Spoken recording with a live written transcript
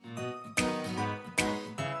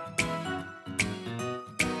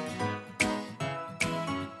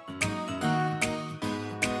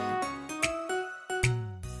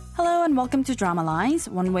Hello and welcome to Drama Lines,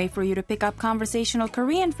 one way for you to pick up conversational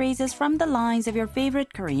Korean phrases from the lines of your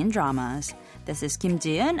favorite Korean dramas. This is Kim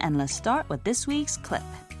Ji-eun, and let's start with this week's clip.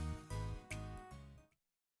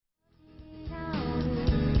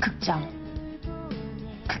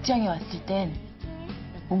 극장에 왔을 땐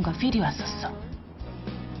뭔가 필이 왔었어.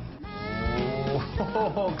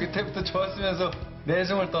 오, 그때부터 좋았으면서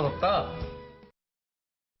내숭을 떨었다.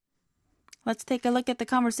 Let's take a look at the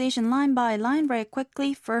conversation line by line very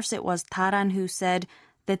quickly. First, it was Taran who said,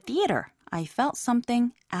 "The theater. I felt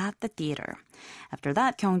something at the theater." After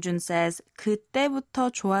that, Kyungjun says, "그때부터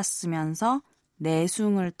좋았으면서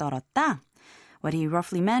내숭을 떨었다." What he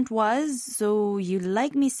roughly meant was, so you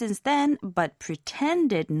like me since then, but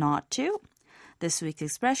pretended not to. This week's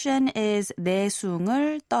expression is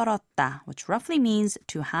내숭을 떨었다, which roughly means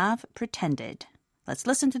to have pretended. Let's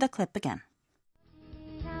listen to the clip again.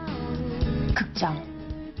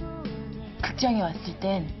 극장에 왔을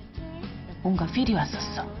땐 뭔가 필이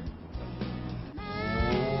왔었어.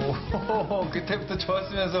 오, 그때부터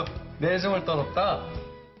좋았으면서 내숭을 떨었다.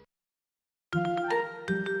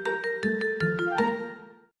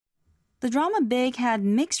 The drama Big had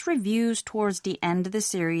mixed reviews towards the end of the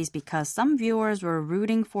series because some viewers were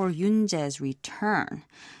rooting for Yoon-jae's return.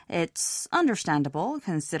 It's understandable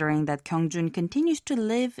considering that Kyungjun continues to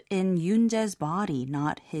live in Yoon-jae's body,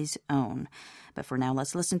 not his own. But for now,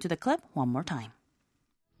 let's listen to the clip one more time.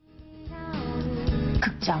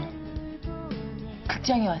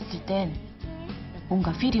 극장에 왔을 땐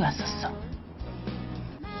뭔가 필이 왔었어.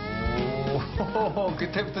 오,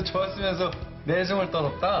 그때부터 좋았으면서 내숭을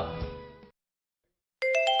떨었다.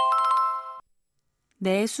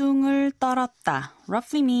 내숭을 떨었다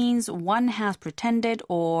roughly means one has pretended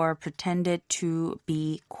or pretended to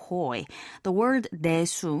be coy. The word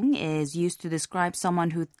내숭 is used to describe someone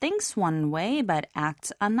who thinks one way but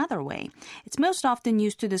acts another way. It's most often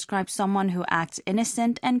used to describe someone who acts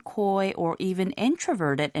innocent and coy or even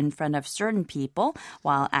introverted in front of certain people,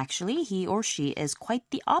 while actually he or she is quite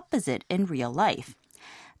the opposite in real life.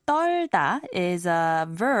 떨다 is a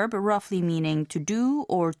verb roughly meaning to do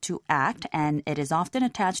or to act, and it is often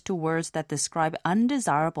attached to words that describe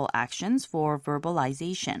undesirable actions for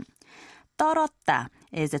verbalization. 떨었다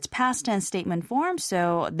is its past tense statement form,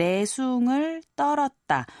 so 내숭을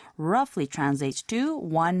떨었다 roughly translates to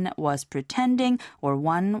one was pretending or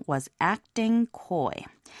one was acting coy.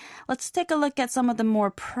 Let's take a look at some of the more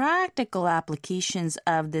practical applications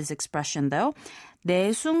of this expression, though.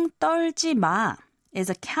 내숭 떨지 마 is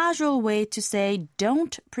a casual way to say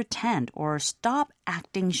don't pretend or stop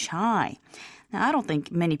acting shy. Now, I don't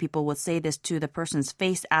think many people would say this to the person's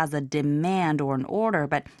face as a demand or an order,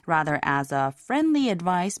 but rather as a friendly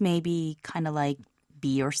advice, maybe kind of like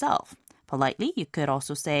be yourself. Politely, you could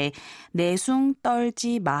also say 내숭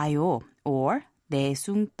떨지 마요 or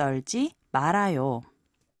내숭 떨지 말아요.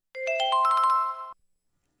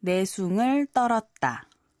 내숭을 떨었다.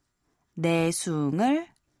 내숭을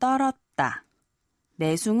떨었다.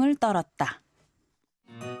 내숭을 떨었다.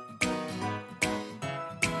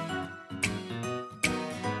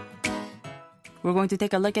 We're going to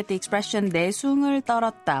take a look at the expression 내숭을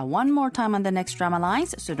떨었다 one more time on the next drama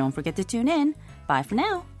lines, so don't forget to tune in. Bye for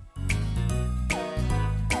now.